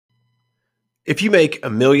If you make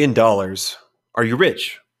 $1 million, are you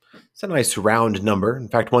rich? It's a nice round number. In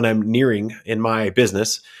fact, one I'm nearing in my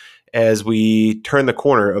business as we turn the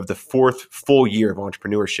corner of the fourth full year of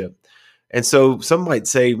entrepreneurship. And so some might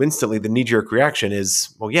say instantly the knee jerk reaction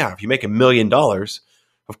is, well, yeah, if you make $1 million,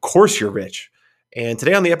 of course you're rich. And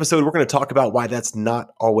today on the episode, we're going to talk about why that's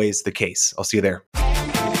not always the case. I'll see you there.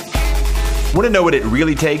 Want to know what it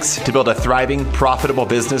really takes to build a thriving, profitable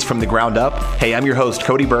business from the ground up? Hey, I'm your host,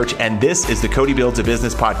 Cody Birch, and this is the Cody Builds a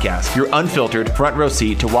Business podcast, your unfiltered front row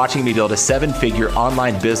seat to watching me build a seven-figure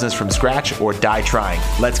online business from scratch or die trying.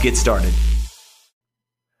 Let's get started.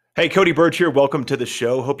 Hey, Cody Birch here. Welcome to the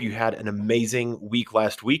show. Hope you had an amazing week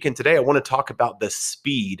last week. And today I want to talk about the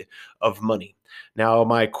speed of money. Now,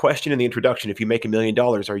 my question in the introduction, if you make $1 million,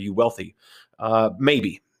 are you wealthy?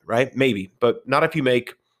 Maybe, right? Maybe, but not if you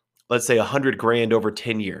make, let's say, 100 grand over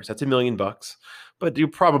 10 years. That's $1 million, but you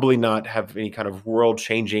probably not have any kind of world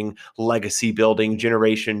changing, legacy building,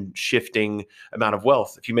 generation shifting amount of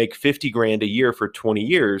wealth. If you make 50 grand a year for 20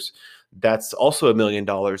 years, that's also $1 million,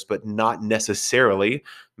 but not necessarily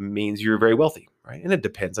means you're very wealthy, right? And it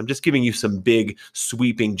depends. I'm just giving you some big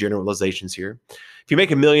sweeping generalizations here. If you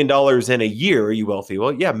make $1 million in a year, are you wealthy?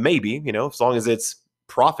 Well, yeah, maybe, as long as it's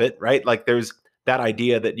profit, right? Like there's that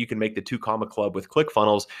idea that you can make the 2 Comma Club with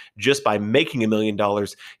ClickFunnels just by making $1 million,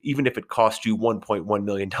 even if it cost you $1.1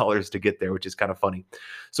 million to get there, which is kind of funny.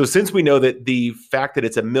 So since we know that the fact that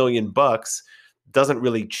it's $1 million doesn't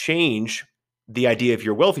really change the idea if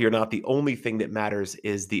you're wealthy or not, the only thing that matters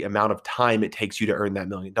is the amount of time it takes you to earn that $1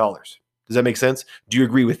 million. Does that make sense? Do you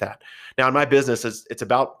agree with that? Now, in my business, it's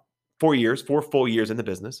about 4 full years in the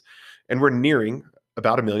business, and we're nearing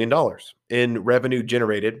about $1 million in revenue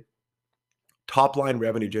generated, top line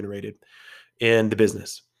revenue generated in the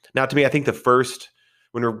business. Now, to me, I think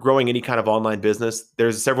when we're growing any kind of online business,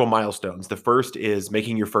 there's several milestones. The first is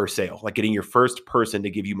making your first sale, like getting your first person to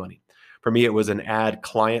give you money. For me, it was an ad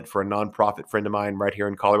client for a nonprofit friend of mine right here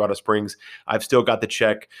in Colorado Springs. I've still got the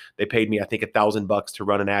check. They paid me, I think, $1,000 to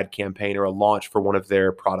run an ad campaign or a launch for one of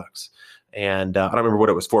their products. And I don't remember what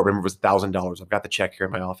it was for. I remember it was $1,000. I've got the check here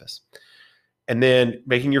in my office. And then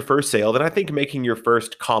making your first sale. Then I think making your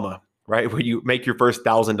first comma, right? Where you make your first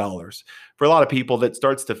 $1,000. For a lot of people, that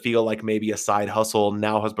starts to feel like maybe a side hustle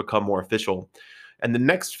now has become more official. And the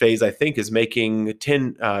next phase, I think, is making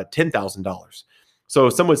 $10,000. So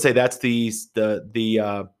some would say that's the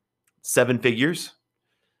 7 figures,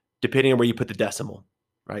 depending on where you put the decimal,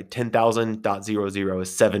 right? 10,000.00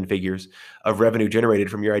 is 7 figures of revenue generated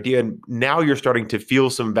from your idea. And now you're starting to feel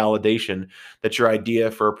some validation that your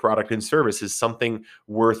idea for a product and service is something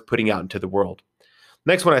worth putting out into the world.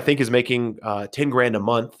 Next one I think is making 10 grand a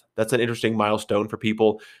month. That's an interesting milestone for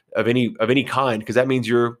people of any kind, because that means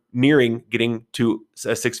you're nearing getting to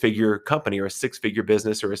a 6-figure company or a 6-figure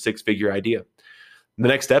business or a 6-figure idea. The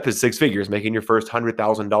next step is 6 figures, making your first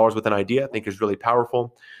 $100,000 with an idea. I think is really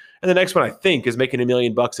powerful. And the next one I think is making $1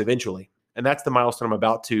 million eventually. And that's the milestone I'm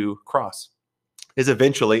about to cross, is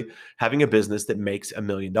eventually having a business that makes $1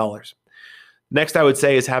 million. Next, I would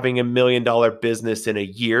say is having $1 million business in a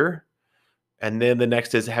year. And then the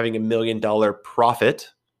next is having $1 million profit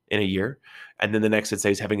in a year. And then the next I'd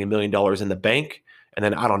say is having $1 million in the bank. And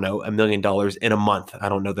then, I don't know, $1 million in a month. I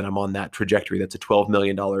don't know that I'm on that trajectory. That's a $12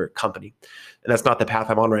 million company. And that's not the path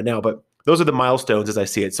I'm on right now, but those are the milestones as I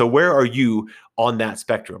see it. So where are you on that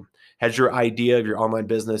spectrum? Has your idea of your online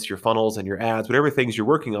business, your funnels and your ads, whatever things you're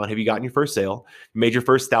working on, have you gotten your first sale, made your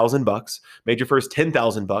first $1,000, made your first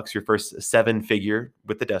 $10,000, your first 7-figure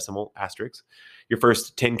with the decimal asterisk, your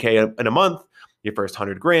first 10K in a month, your first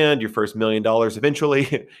 100 grand, your first $1 million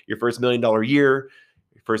eventually, your first $1 million year,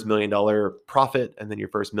 your first $1 million profit, and then your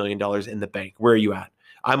first $1 million in the bank? Where are you at?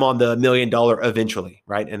 I'm on the $1 million eventually,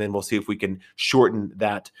 right? And then we'll see if we can shorten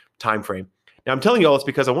that time frame. Now, I'm telling you all this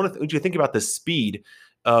because I want you to think about the speed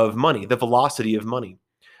of money, the velocity of money.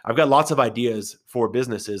 I've got lots of ideas for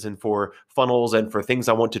businesses and for funnels and for things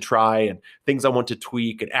I want to try and things I want to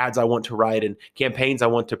tweak and ads I want to write and campaigns I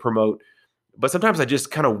want to promote. But sometimes I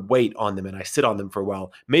just kind of wait on them and I sit on them for a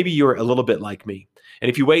while. Maybe you're a little bit like me.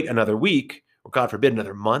 And if you wait another week, or God forbid,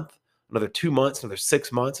 another month, another 2 months, another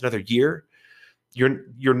 6 months, another year,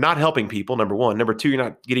 you're not helping people, number one. Number two, you're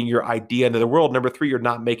not getting your idea into the world. Number three, you're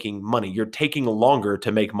not making money. You're taking longer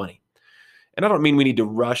to make money. And I don't mean we need to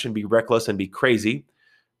rush and be reckless and be crazy.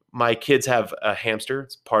 My kids have a hamster.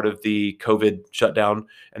 It's part of the COVID shutdown.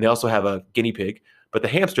 And they also have a guinea pig. But the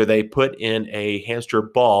hamster, they put in a hamster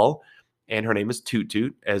ball, and her name is Toot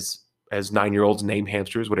Toot, as 9-year-olds name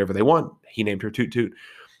hamsters whatever they want. He named her Toot Toot.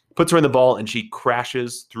 Puts her in the ball, and she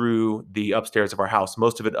crashes through the upstairs of our house.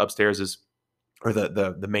 Most of it upstairs is or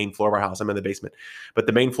the main floor of our house. I'm in the basement, but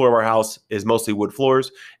the main floor of our house is mostly wood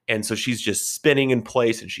floors. And so she's just spinning in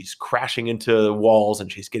place and she's crashing into walls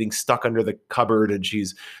and she's getting stuck under the cupboard and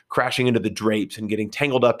she's crashing into the drapes and getting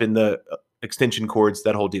tangled up in the extension cords,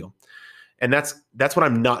 that whole deal. And that's what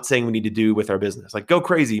I'm not saying we need to do with our business. Like, go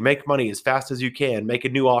crazy, make money as fast as you can, make a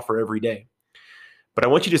new offer every day. But I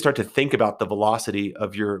want you to start to think about the velocity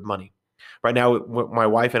of your money. Right now, my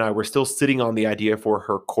wife and I were still sitting on the idea for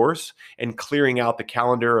her course and clearing out the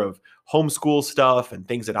calendar of homeschool stuff and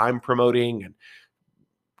things that I'm promoting and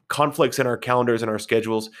conflicts in our calendars and our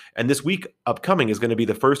schedules. And this week upcoming is going to be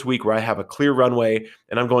the first week where I have a clear runway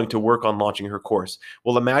and I'm going to work on launching her course.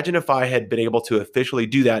 Well, imagine if I had been able to officially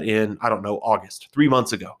do that in, I don't know, August, 3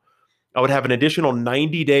 months ago. I would have an additional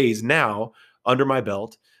 90 days now under my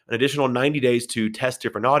belt, an additional 90 days to test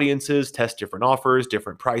different audiences, test different offers,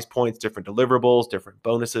 different price points, different deliverables, different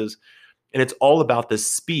bonuses. And it's all about the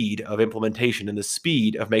speed of implementation and the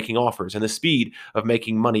speed of making offers and the speed of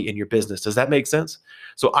making money in your business. Does that make sense?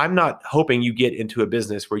 So I'm not hoping you get into a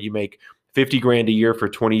business where you make 50 grand a year for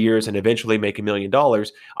 20 years and eventually make $1 million.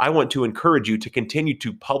 I want to encourage you to continue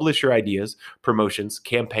to publish your ideas, promotions,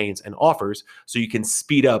 campaigns, and offers so you can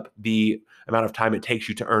speed up the amount of time it takes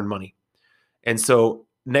you to earn money. And so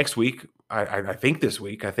next week, I think this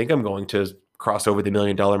week, I think I'm going to cross over the $1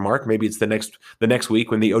 million mark. Maybe it's the next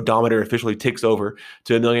week when the odometer officially ticks over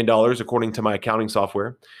to $1 million according to my accounting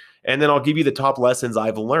software. And then I'll give you the top lessons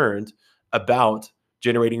I've learned about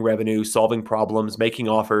generating revenue, solving problems, making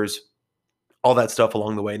offers, all that stuff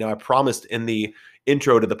along the way. Now, I promised in the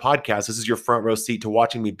intro to the podcast, this is your front row seat to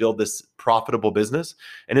watching me build this profitable business.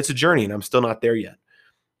 And it's a journey, and I'm still not there yet.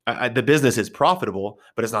 The business is profitable,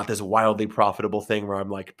 but it's not this wildly profitable thing where I'm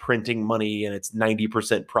like printing money and it's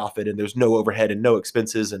 90% profit and there's no overhead and no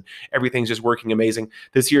expenses and everything's just working amazing.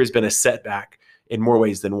 This year has been a setback in more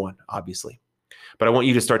ways than one, obviously. But I want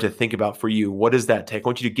you to start to think about, for you, what does that take? I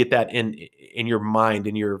want you to get that in your mind,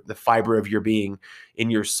 in the fiber of your being, in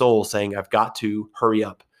your soul, saying, I've got to hurry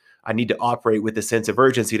up. I need to operate with a sense of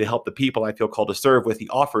urgency to help the people I feel called to serve with the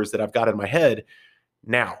offers that I've got in my head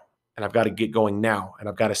now. And I've got to get going now. And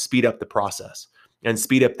I've got to speed up the process and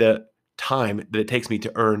speed up the time that it takes me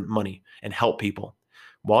to earn money and help people.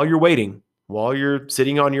 While you're waiting, while you're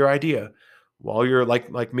sitting on your idea, while you're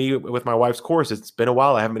like me with my wife's course, it's been a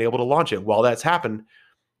while. I haven't been able to launch it. While that's happened,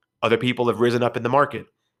 other people have risen up in the market.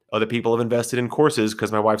 Other people have invested in courses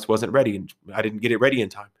because my wife's wasn't ready and I didn't get it ready in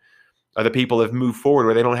time. Other people have moved forward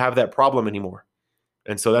where they don't have that problem anymore.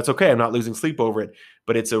 And so that's okay. I'm not losing sleep over it,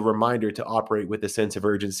 but it's a reminder to operate with a sense of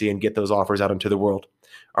urgency and get those offers out into the world.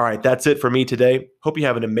 All right, that's it for me today. Hope you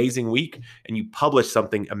have an amazing week and you publish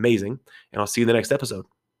something amazing, and I'll see you in the next episode.